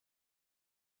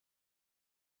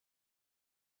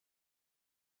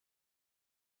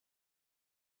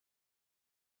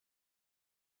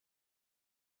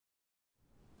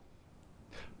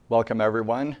Welcome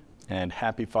everyone, and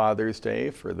happy Father's Day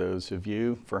for those of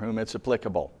you for whom it's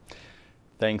applicable.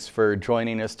 Thanks for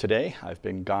joining us today. I've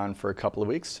been gone for a couple of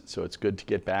weeks, so it's good to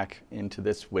get back into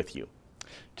this with you.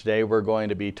 Today we're going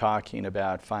to be talking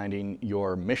about finding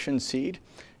your mission seed,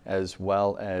 as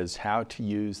well as how to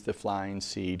use the flying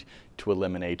seed to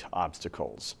eliminate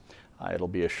obstacles. It'll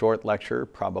be a short lecture,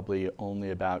 probably only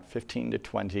about 15 to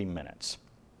 20 minutes.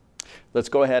 Let's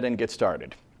go ahead and get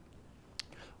started.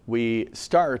 We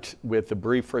start with a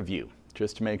brief review,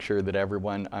 just to make sure that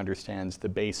everyone understands the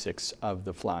basics of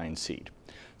the flying seed.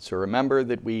 So remember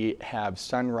that we have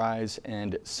sunrise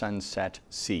and sunset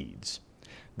seeds.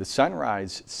 The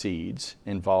sunrise seeds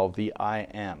involve the I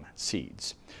am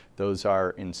seeds. Those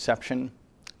are inception,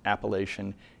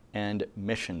 appellation, and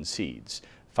mission seeds.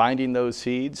 Finding those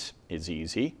seeds is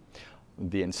easy.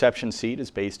 The inception seed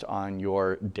is based on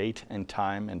your date and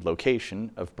time and location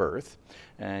of birth.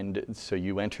 And so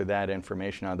you enter that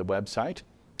information on the website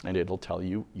and it'll tell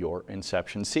you your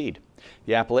inception seed.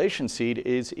 The appellation seed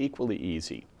is equally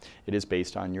easy. It is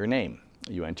based on your name.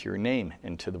 You enter your name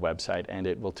into the website and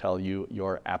it will tell you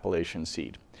your appellation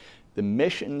seed. The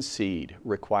mission seed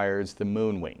requires the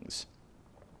moon wings.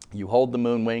 You hold the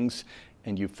moon wings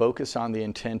and you focus on the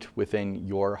intent within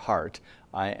your heart,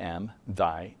 I am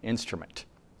thy instrument.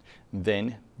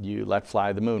 Then you let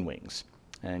fly the moon wings.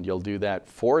 And you'll do that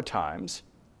 4 times,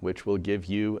 which will give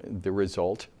you the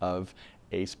result of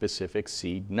a specific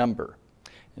seed number.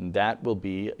 And that will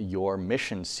be your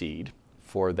mission seed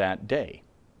for that day.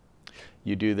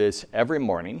 You do this every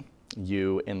morning.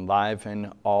 You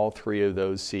enliven all 3 of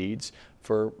those seeds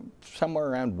for somewhere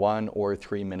around 1 or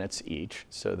 3 minutes each.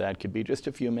 So that could be just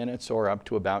a few minutes or up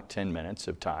to about 10 minutes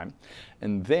of time.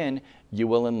 And then you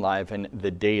will enliven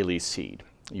the daily seed.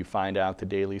 You find out the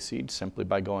daily seed simply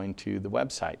by going to the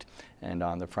website. And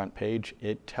on the front page,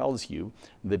 it tells you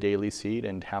the daily seed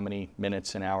and how many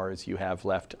minutes and hours you have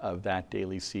left of that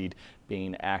daily seed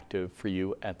being active for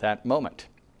you at that moment.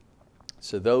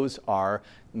 So those are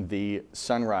the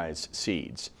sunrise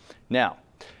seeds. Now,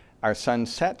 our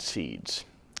sunset seeds,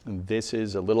 this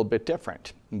is a little bit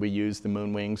different. We use the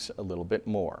moon wings a little bit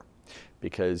more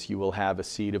because you will have a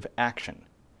seed of action.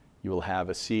 You will have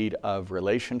a seed of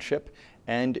relationship,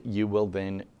 and you will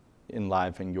then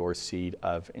enliven your seed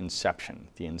of inception,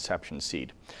 the inception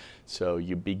seed. So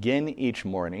you begin each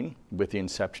morning with the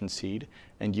inception seed,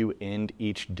 and you end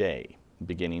each day,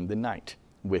 beginning the night,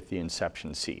 with the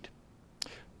inception seed.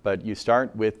 But you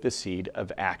start with the seed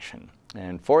of action.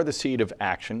 And for the seed of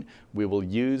action, we will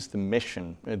use the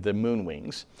mission, the moon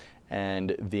wings,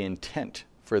 and the intent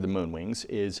for the moon wings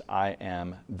is I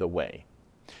am the way.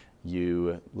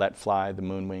 You let fly the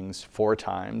moon wings 4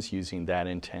 times using that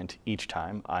intent each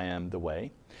time, I am the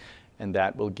way, and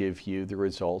that will give you the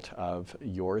result of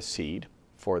your seed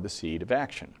for the seed of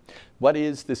action. What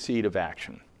is the seed of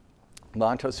action?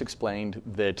 Lantos explained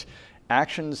that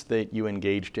actions that you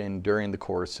engaged in during the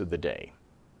course of the day,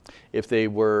 if they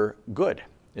were good,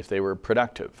 if they were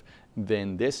productive,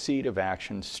 then this seed of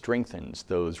action strengthens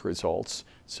those results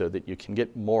so that you can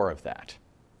get more of that.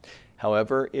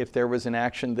 However, if there was an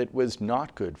action that was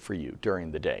not good for you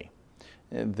during the day,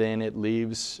 then it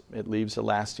leaves a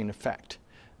lasting effect.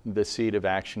 The seed of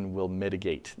action will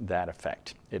mitigate that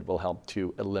effect. It will help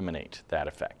to eliminate that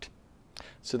effect.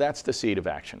 So that's the seed of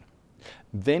action.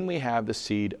 Then we have the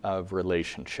seed of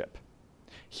relationship.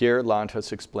 Here,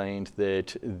 Lantos explained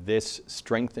that this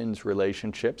strengthens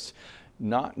relationships,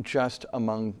 not just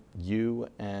among you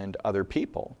and other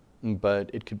people, but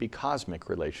it could be cosmic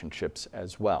relationships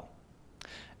as well.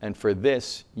 And for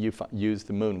this, you use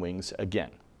the moon wings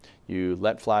again. You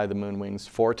let fly the moon wings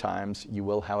 4 times. You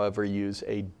will, however, use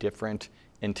a different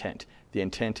intent. The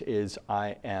intent is,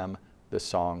 I am the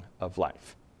song of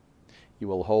life. You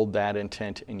will hold that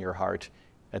intent in your heart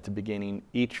at the beginning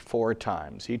each 4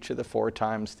 times. Each of the 4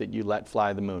 times that you let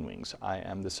fly the moon wings, I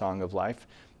am the song of life,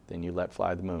 then you let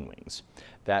fly the moon wings.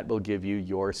 That will give you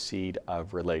your seed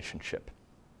of relationship.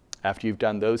 After you've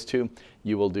done those 2,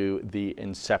 you will do the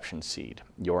inception seed,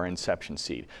 your inception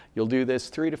seed. You'll do this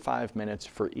 3 to 5 minutes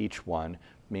for each one,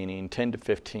 meaning 10 to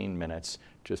 15 minutes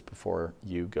just before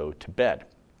you go to bed.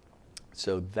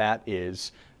 So that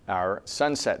is our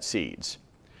sunset seeds.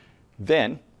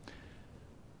 Then,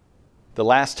 the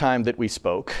last time that we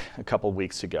spoke, a couple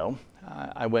weeks ago,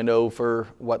 I went over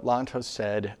what Lantos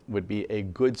said would be a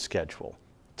good schedule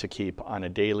to keep on a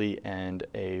daily and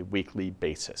a weekly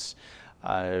basis.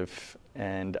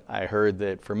 And I heard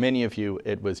that for many of you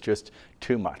it was just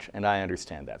too much, and I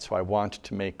understand that. So I want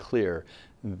to make clear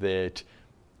that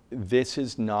this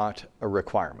is not a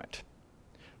requirement.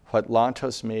 What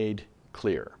Lantos made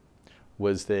clear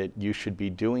was that you should be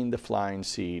doing the flying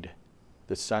seed,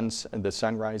 the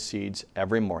sunrise seeds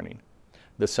every morning,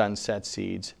 the sunset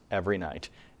seeds every night,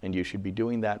 and you should be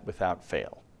doing that without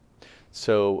fail.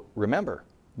 So remember,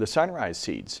 the sunrise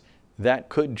seeds, that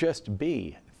could just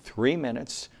be 3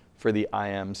 minutes for the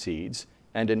IM seeds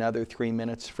and another 3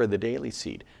 minutes for the daily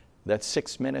seed. That's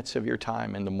 6 minutes of your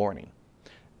time in the morning.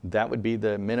 That would be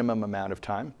the minimum amount of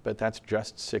time, but that's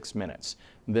just 6 minutes.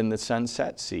 Then the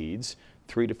sunset seeds,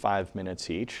 3 to 5 minutes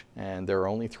each, and there are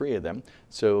only 3 of them,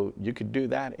 so you could do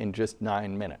that in just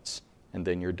 9 minutes, and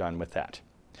then you're done with that.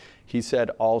 He said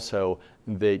also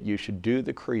that you should do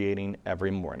the creating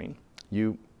every morning.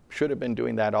 You should have been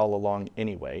doing that all along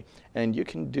anyway, and you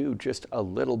can do just a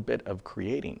little bit of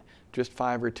creating, just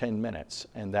 5 or 10 minutes,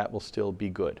 and that will still be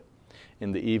good.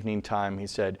 In the evening time, he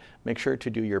said, make sure to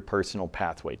do your personal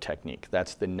pathway technique.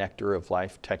 That's the nectar of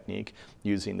life technique,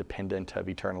 using the pendant of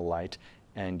eternal light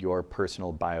and your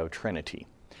personal biotrinity.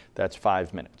 That's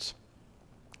 5 minutes.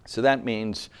 So that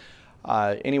means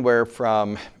anywhere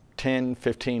from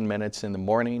 10-15 minutes in the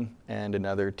morning and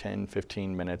another 10-15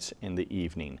 minutes in the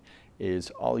evening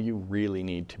is all you really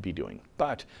need to be doing.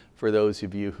 But for those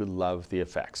of you who love the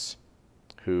effects,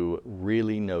 who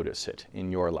really notice it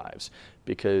in your lives,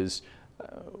 because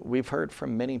we've heard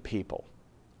from many people.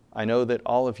 I know that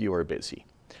all of you are busy,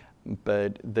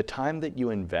 but the time that you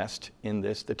invest in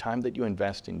this, the time that you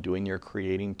invest in doing your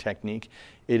creating technique,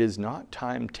 it is not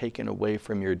time taken away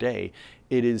from your day.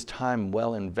 It is time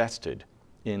well invested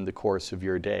in the course of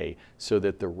your day, so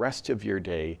that the rest of your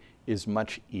day is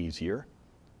much easier,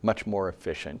 much more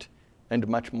efficient, and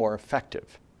much more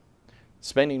effective.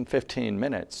 Spending 15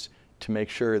 minutes to make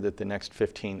sure that the next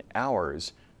 15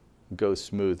 hours go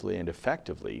smoothly and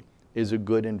effectively is a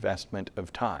good investment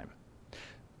of time.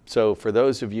 So for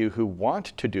those of you who want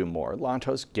to do more,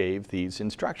 Lantos gave these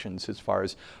instructions as far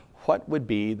as what would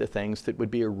be the things that would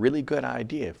be a really good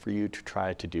idea for you to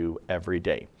try to do every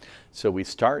day. So we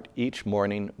start each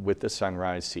morning with the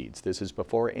sunrise seeds. This is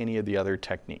before any of the other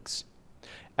techniques.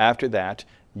 After that,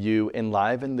 you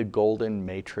enliven the golden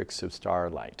matrix of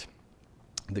starlight.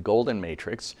 The golden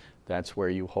matrix, that's where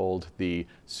you hold the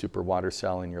super water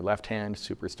cell in your left hand,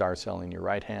 super star cell in your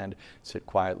right hand, sit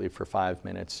quietly for 5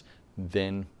 minutes,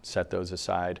 then set those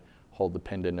aside, hold the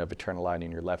pendant of eternal light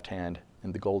in your left hand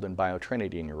and the golden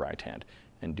biotrinity in your right hand,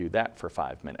 and do that for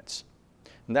 5 minutes.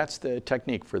 And that's the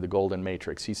technique for the golden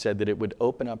matrix. He said that it would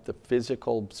open up the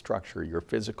physical structure, your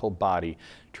physical body,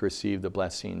 to receive the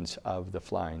blessings of the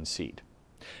flying seed.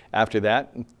 After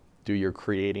that, do your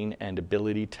creating and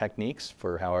ability techniques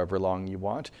for however long you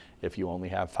want. If you only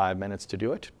have 5 minutes to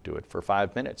do it for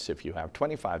 5 minutes. If you have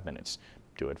 25 minutes,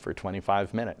 do it for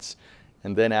 25 minutes.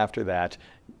 And then after that,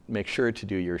 make sure to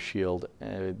do your shield,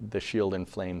 the shield and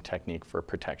flame technique for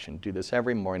protection. Do this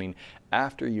every morning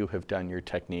after you have done your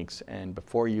techniques and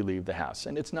before you leave the house.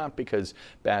 And it's not because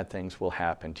bad things will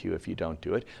happen to you if you don't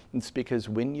do it. It's because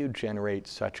when you generate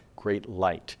such great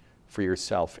light for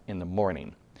yourself in the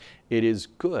morning, it is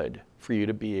good for you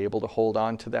to be able to hold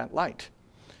on to that light.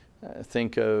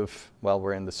 Think of, well,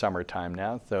 we're in the summertime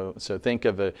now, so think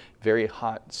of a very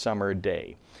hot summer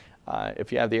day.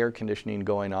 If you have the air conditioning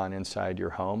going on inside your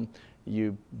home,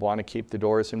 you want to keep the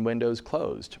doors and windows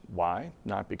closed. Why?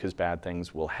 Not because bad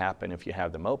things will happen if you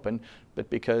have them open, but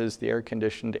because the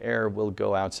air-conditioned air will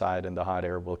go outside and the hot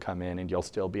air will come in and you'll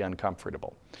still be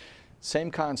uncomfortable. Same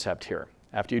concept here.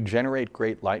 After you generate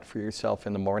great light for yourself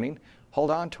in the morning, hold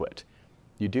on to it.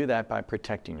 You do that by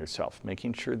protecting yourself,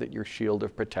 making sure that your shield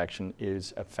of protection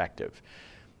is effective.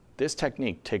 This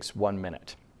technique takes 1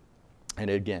 minute. And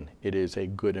again, it is a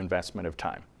good investment of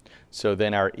time. So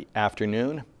then our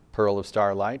afternoon, Pearl of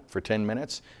Starlight for 10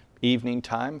 minutes. Evening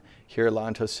time, here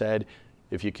Lantos said,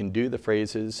 if you can do the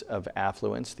phrases of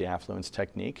affluence, the affluence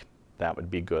technique, that would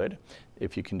be good.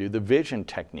 If you can do the vision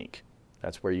technique,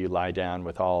 that's where you lie down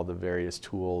with all the various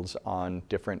tools on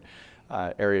different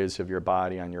areas of your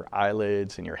body, on your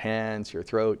eyelids and your hands, your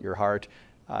throat, your heart.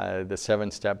 The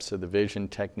 7 steps of the vision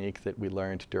technique that we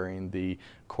learned during the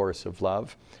course of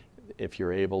love. If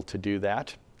you're able to do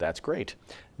that, that's great.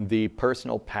 The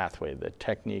personal pathway, the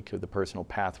technique of the personal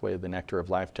pathway, the nectar of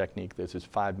life technique, this is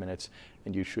 5 minutes,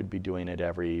 and you should be doing it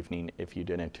every evening if you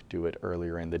didn't do it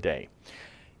earlier in the day.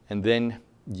 And then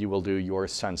you will do your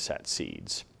sunset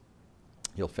seeds.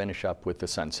 You'll finish up with the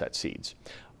sunset seeds.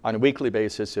 On a weekly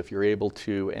basis, if you're able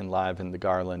to enliven the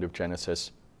garland of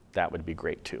Genesis, that would be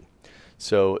great too.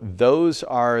 So those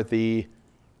are the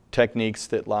techniques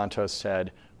that Lantos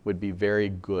said would be very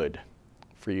good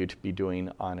for you to be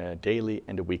doing on a daily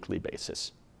and a weekly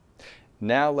basis.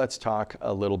 Now let's talk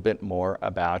a little bit more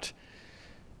about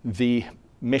the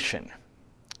mission.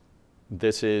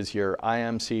 This is your I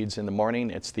am seeds in the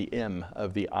morning. It's the M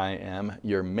of the I am,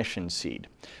 your mission seed.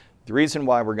 The reason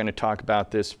why we're going to talk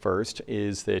about this first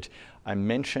is that I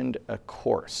mentioned a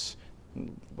course.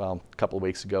 Well, a couple of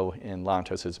weeks ago in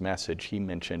Lantos' message, he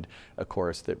mentioned a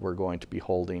course that we're going to be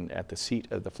holding at the seat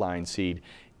of the Flying Seed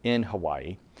in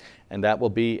Hawaii, and that will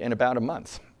be in about a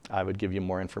month. I would give you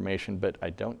more information, but I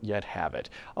don't yet have it.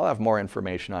 I'll have more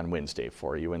information on Wednesday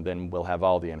for you, and then we'll have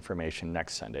all the information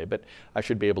next Sunday. But I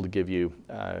should be able to give you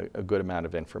a good amount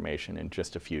of information in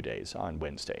just a few days on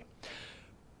Wednesday.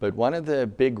 But one of the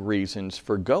big reasons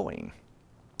for going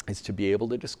is to be able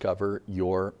to discover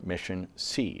your mission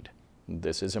seed.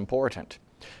 This is important.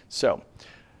 So,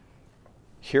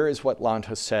 here is what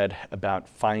Lantos said about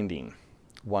finding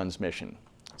one's mission.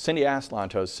 Cindy asked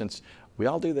Lantos, since we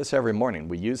all do this every morning,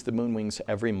 we use the moon wings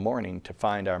every morning to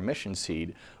find our mission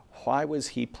seed, why was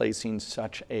he placing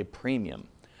such a premium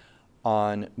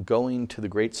on going to the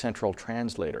Great Central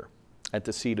Translator at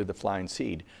the seat of the Flying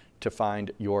Seed to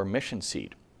find your mission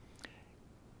seed?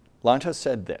 Lantos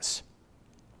said this: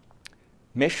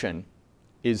 mission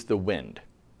is the wind,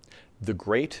 the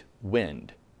great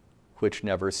wind which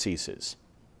never ceases.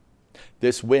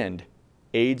 This wind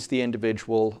aids the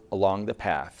individual along the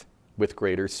path with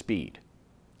greater speed,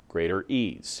 greater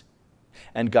ease,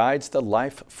 and guides the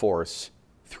life force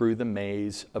through the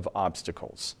maze of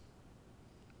obstacles.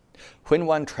 When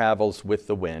one travels with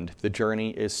the wind, the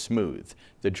journey is smooth,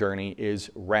 the journey is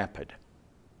rapid.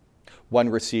 One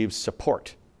receives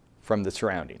support from the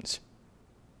surroundings.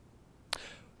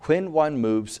 When one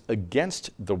moves against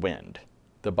the wind,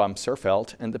 the bumps are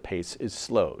felt and the pace is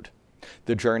slowed.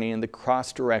 The journey in the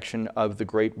cross direction of the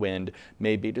great wind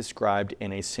may be described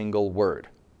in a single word: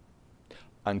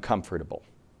 uncomfortable.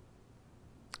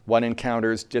 One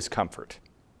encounters discomfort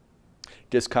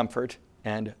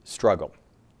and struggle.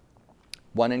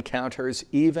 One encounters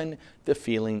even the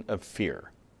feeling of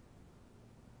fear.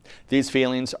 These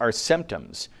feelings are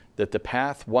symptoms that the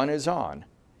path one is on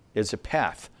is a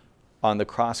path on the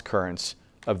cross currents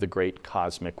of the great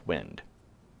cosmic wind.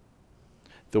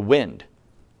 The wind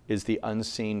is the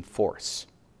unseen force.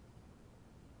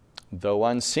 Though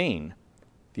unseen,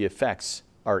 the effects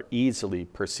are easily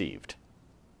perceived.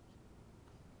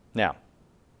 Now,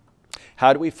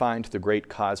 how do we find the great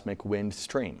cosmic wind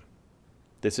stream?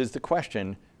 This is the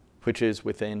question which is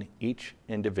within each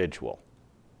individual.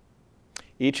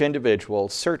 Each individual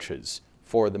searches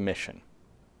for the mission.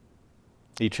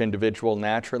 Each individual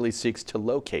naturally seeks to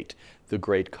locate the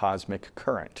great cosmic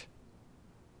current.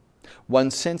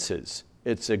 One senses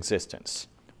its existence.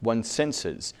 One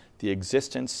senses the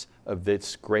existence of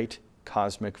this great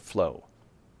cosmic flow,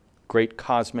 great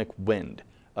cosmic wind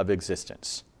of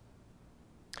existence.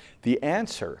 The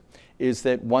answer is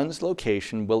that one's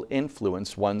location will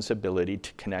influence one's ability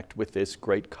to connect with this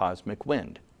great cosmic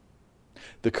wind.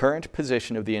 The current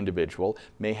position of the individual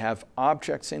may have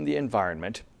objects in the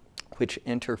environment which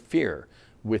interfere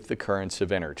with the currents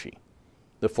of energy,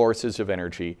 the forces of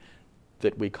energy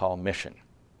that we call mission.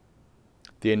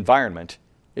 The environment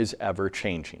is ever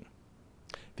changing.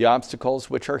 The obstacles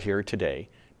which are here today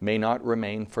may not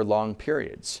remain for long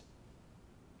periods.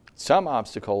 Some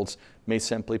obstacles may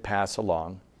simply pass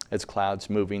along as clouds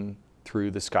moving through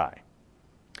the sky.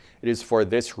 It is for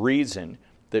this reason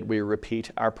that we repeat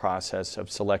our process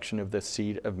of selection of the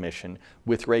seed of mission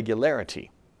with regularity,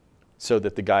 so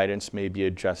that the guidance may be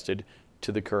adjusted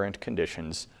to the current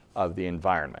conditions of the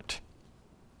environment.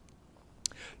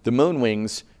 The moon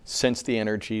wings sense the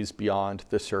energies beyond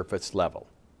the surface level.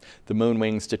 The moon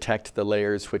wings detect the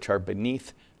layers which are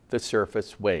beneath the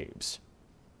surface waves.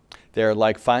 They are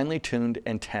like finely tuned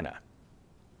antennae.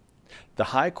 The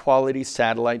high-quality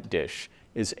satellite dish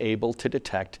is able to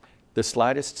detect the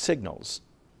slightest signals,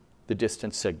 the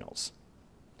distant signals.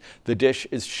 The dish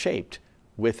is shaped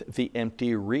with the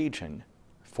empty region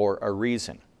for a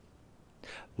reason.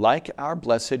 Like our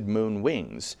blessed moon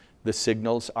wings, the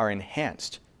signals are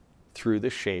enhanced through the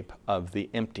shape of the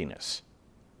emptiness.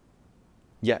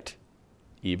 Yet,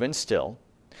 even still,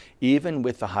 even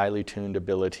with the highly tuned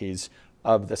abilities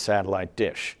of the satellite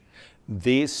dish,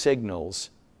 these signals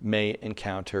may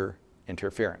encounter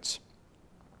interference.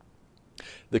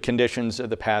 The conditions of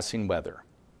the passing weather,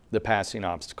 the passing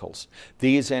obstacles,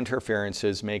 these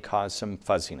interferences may cause some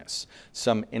fuzziness,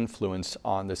 some influence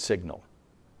on the signal.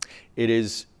 It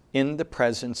is in the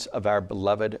presence of our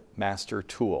beloved master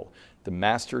tool, the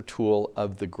master tool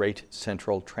of the great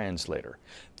central translator,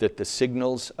 that the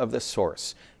signals of the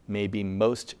source may be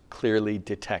most clearly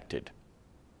detected.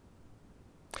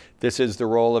 This is the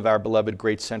role of our beloved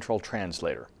great central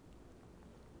translator.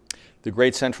 The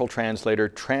great central translator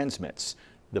transmits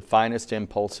the finest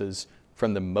impulses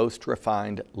from the most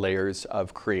refined layers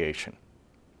of creation.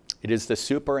 It is the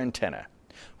super antenna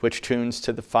which tunes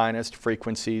to the finest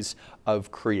frequencies of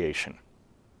creation.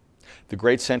 The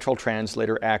great central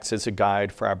translator acts as a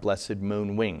guide for our blessed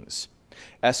moon wings,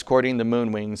 escorting the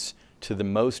moon wings to the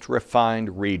most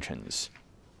refined regions.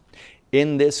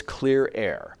 In this clear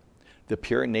air, the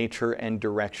pure nature and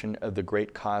direction of the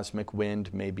great cosmic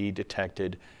wind may be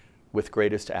detected with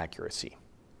greatest accuracy.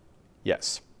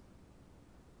 Yes.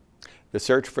 The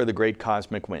search for the great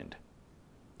cosmic wind,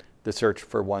 the search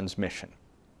for one's mission.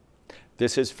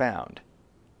 This is found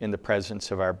in the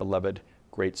presence of our beloved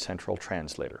great central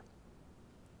translator.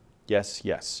 Yes,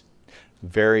 yes.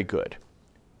 Very good.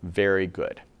 Very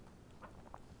good.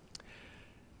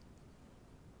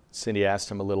 Cindy asked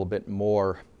him a little bit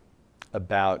more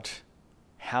about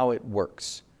how it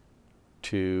works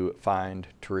to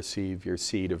receive your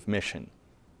seed of mission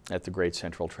at the great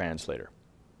central translator.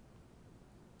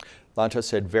 Lantos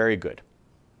said, very good.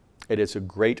 It is a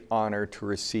great honor to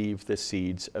receive the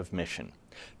seeds of mission.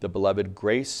 The beloved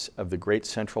grace of the great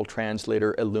central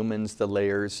translator illumines the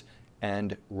layers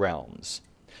and realms.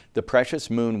 The precious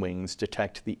moon wings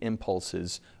detect the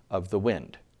impulses of the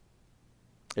wind.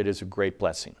 It is a great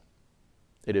blessing.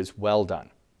 It is well done.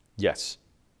 Yes,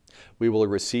 we will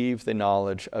receive the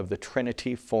knowledge of the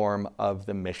Trinity form of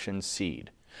the mission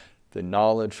seed. The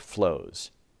knowledge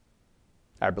flows.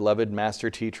 Our beloved Master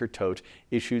Teacher Tote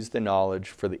issues the knowledge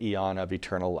for the eon of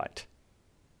eternal light.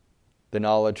 The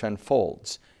knowledge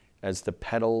unfolds as the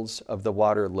petals of the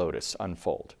water lotus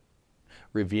unfold,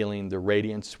 revealing the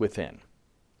radiance within.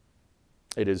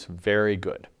 It is very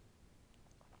good.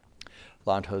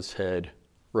 Lantos had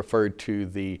referred to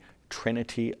the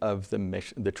Trinity of the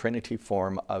mission, the Trinity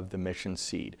form of the mission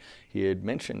seed. He had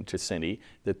mentioned to Cindy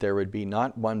that there would be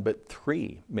not one but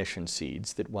 3 mission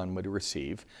seeds that one would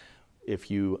receive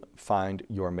if you find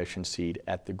your mission seed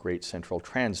at the great central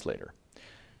translator.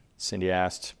 Cindy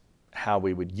asked how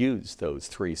we would use those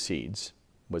 3 seeds.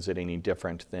 Was it any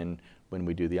different than when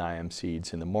we do the I am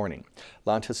seeds in the morning?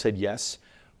 Lantos said yes.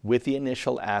 With the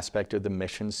initial aspect of the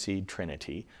mission seed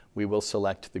trinity, we will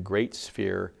select the great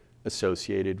sphere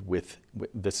associated with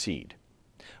the seed.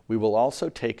 We will also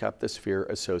take up the sphere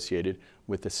associated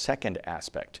with the second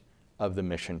aspect of the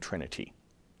mission trinity.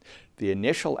 The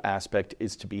initial aspect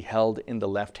is to be held in the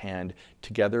left hand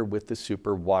together with the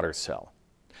super water cell.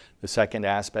 The second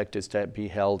aspect is to be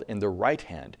held in the right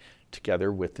hand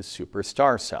together with the super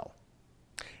star cell.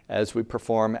 As we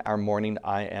perform our morning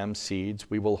I am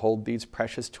seeds, we will hold these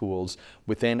precious tools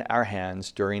within our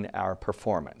hands during our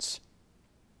performance.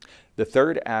 The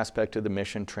third aspect of the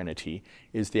mission trinity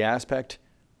is the aspect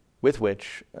with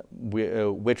which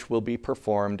will be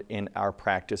performed in our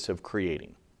practice of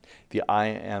creating, the I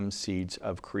am seeds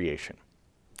of creation.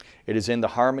 It is in the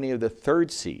harmony of the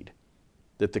third seed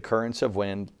that the currents of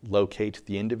wind locate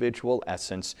the individual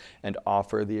essence and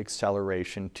offer the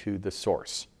acceleration to the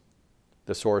source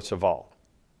of all.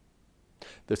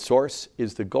 The source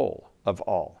is the goal of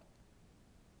all.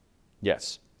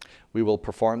 Yes, we will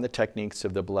perform the techniques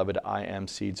of the beloved I am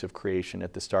seeds of creation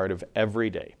at the start of every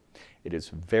day. It is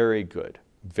very good,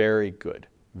 very good,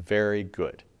 very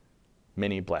good.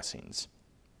 Many blessings.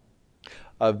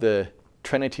 Of the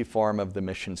Trinity form of the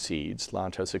mission seeds,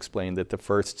 Lantos explained that the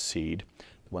first seed,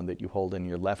 the one that you hold in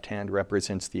your left hand,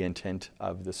 represents the intent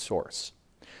of the source.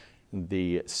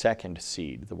 The second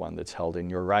seed, the one that's held in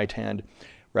your right hand,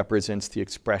 represents the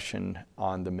expression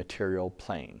on the material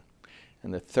plane.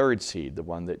 And the third seed, the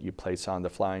one that you place on the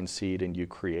flying seed and you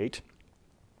create,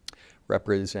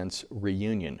 represents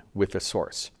reunion with the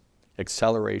source,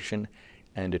 acceleration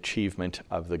and achievement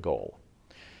of the goal.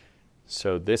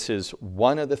 So this is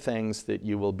one of the things that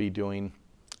you will be doing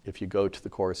if you go to the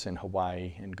course in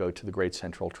Hawaii and go to the Great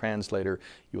Central Translator.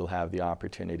 You will have the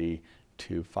opportunity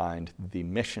to find the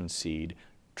mission seed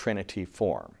Trinity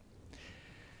form.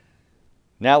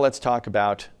 Now let's talk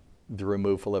about the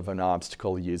removal of an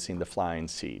obstacle using the flying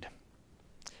seed.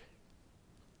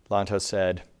 Lantos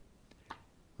said,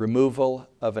 removal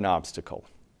of an obstacle.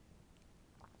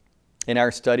 In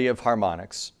our study of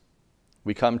harmonics,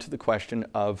 we come to the question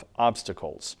of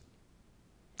obstacles.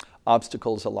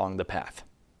 Obstacles along the path.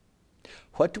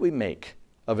 What do we make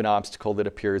of an obstacle that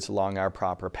appears along our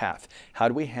proper path? How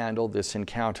do we handle this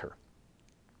encounter?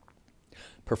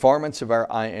 Performance of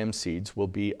our I am seeds will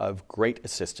be of great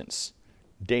assistance,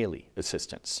 daily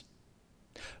assistance.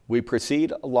 We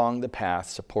proceed along the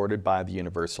path supported by the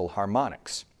universal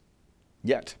harmonics.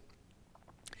 Yet,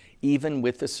 even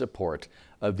with the support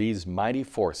of these mighty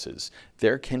forces,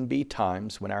 there can be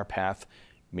times when our path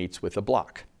meets with a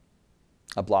block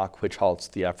which halts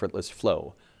the effortless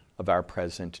flow of our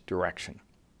present direction.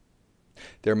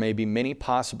 There may be many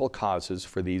possible causes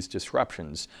for these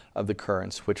disruptions of the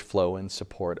currents which flow in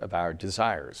support of our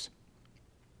desires.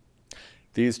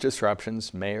 These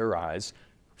disruptions may arise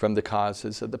from the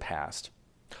causes of the past,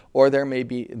 or they may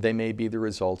be the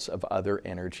results of other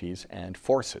energies and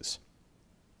forces.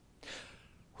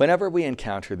 Whenever we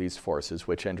encounter these forces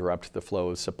which interrupt the flow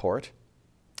of support,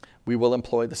 we will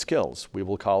employ the skills. We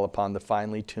will call upon the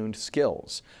finely tuned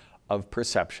skills of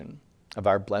perception of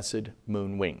our blessed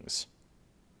moon wings.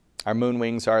 Our moon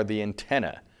wings are the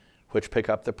antenna which pick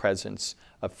up the presence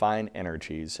of fine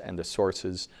energies and the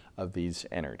sources of these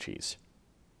energies.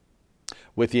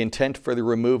 With the intent for the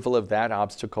removal of that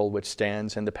obstacle which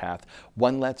stands in the path,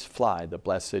 one lets fly the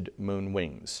blessed moon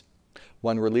wings.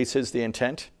 One releases the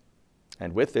intent,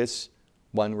 and with this,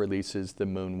 one releases the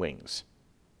moon wings.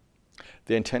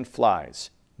 The intent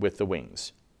flies with the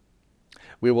wings.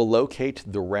 We will locate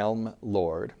the realm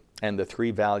lord and the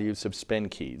three values of spin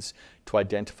keys to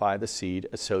identify the seed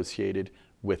associated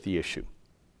with the issue.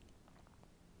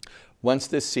 Once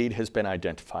this seed has been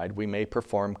identified, we may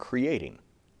perform creating,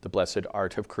 the blessed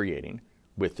art of creating,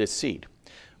 with this seed.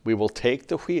 We will take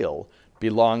the wheel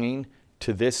belonging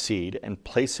to this seed and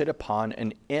place it upon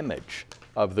an image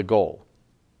of the goal.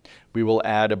 We will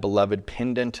add a beloved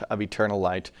pendant of eternal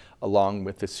light along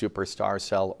with the superstar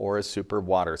cell or a super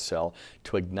water cell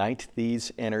to ignite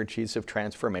these energies of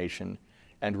transformation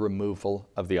and removal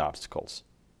of the obstacles.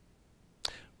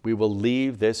 We will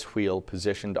leave this wheel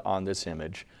positioned on this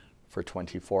image for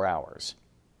 24 hours.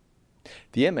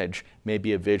 The image may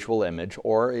be a visual image,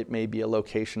 or it may be a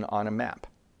location on a map,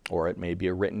 or it may be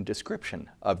a written description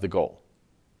of the goal.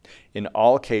 In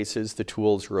all cases, the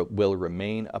tools will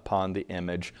remain upon the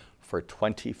image for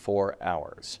 24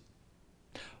 hours.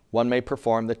 One may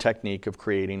perform the technique of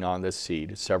creating on this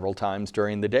seed several times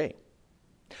during the day.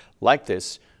 Like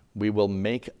this, we will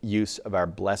make use of our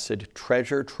blessed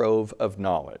treasure trove of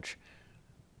knowledge,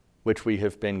 which we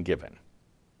have been given.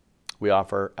 We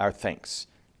offer our thanks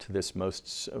for this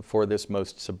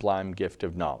most sublime gift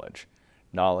of knowledge,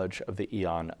 knowledge of the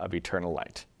eon of eternal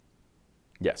light.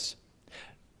 Yes,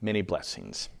 many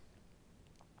blessings.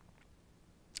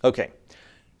 Okay,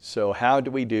 so how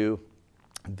do we do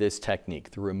this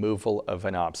technique, the removal of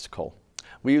an obstacle?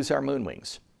 We use our moon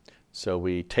wings. So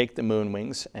we take the moon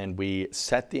wings and we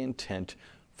set the intent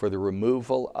for the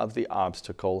removal of the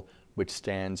obstacle which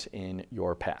stands in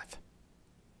your path.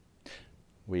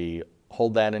 We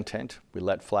hold that intent, we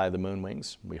let fly the moon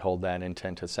wings. We hold that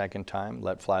intent a second time,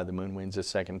 let fly the moon wings a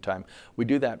second time. We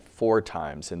do that 4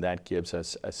 times, and that gives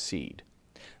us a seed.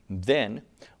 Then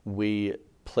we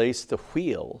place the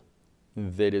wheel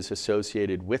that is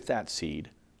associated with that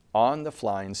seed on the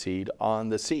flying seed on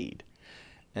the seed.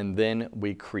 And then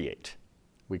we create.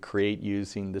 We create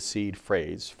using the seed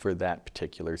phrase for that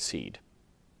particular seed.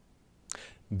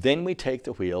 Then we take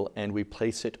the wheel and we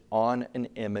place it on an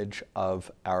image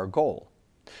of our goal.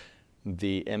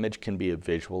 The image can be a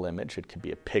visual image, it could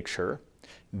be a picture.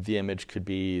 The image could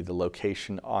be the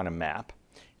location on a map.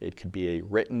 It could be a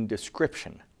written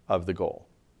description of the goal.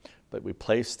 But we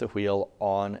place the wheel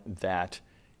on that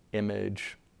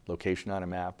image, location on a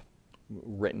map,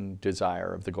 written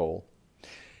desire of the goal.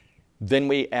 Then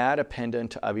we add a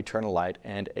pendant of eternal light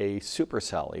and a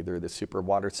supercell, either the super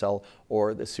water cell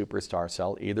or the superstar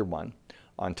cell, either one,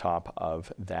 on top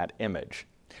of that image.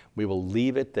 We will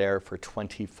leave it there for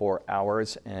 24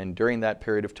 hours, and during that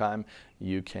period of time,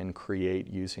 you can create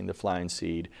using the flying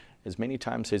seed as many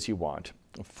times as you want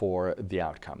for the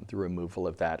outcome, the removal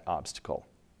of that obstacle.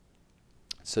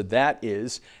 So that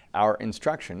is our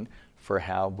instruction for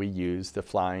how we use the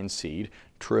flying seed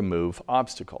to remove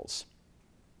obstacles.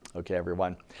 Okay,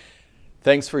 everyone.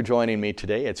 Thanks for joining me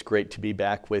today. It's great to be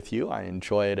back with you. I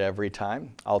enjoy it every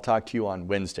time. I'll talk to you on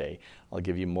Wednesday. I'll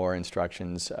give you more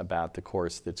instructions about the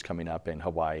course that's coming up in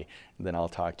Hawaii. And then I'll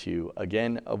talk to you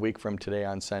again a week from today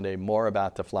on Sunday, more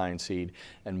about the Flying Seed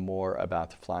and more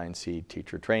about the Flying Seed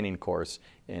teacher training course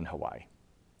in Hawaii.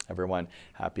 Everyone,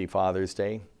 happy Father's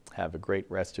Day. Have a great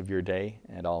rest of your day,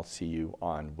 and I'll see you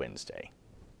on Wednesday.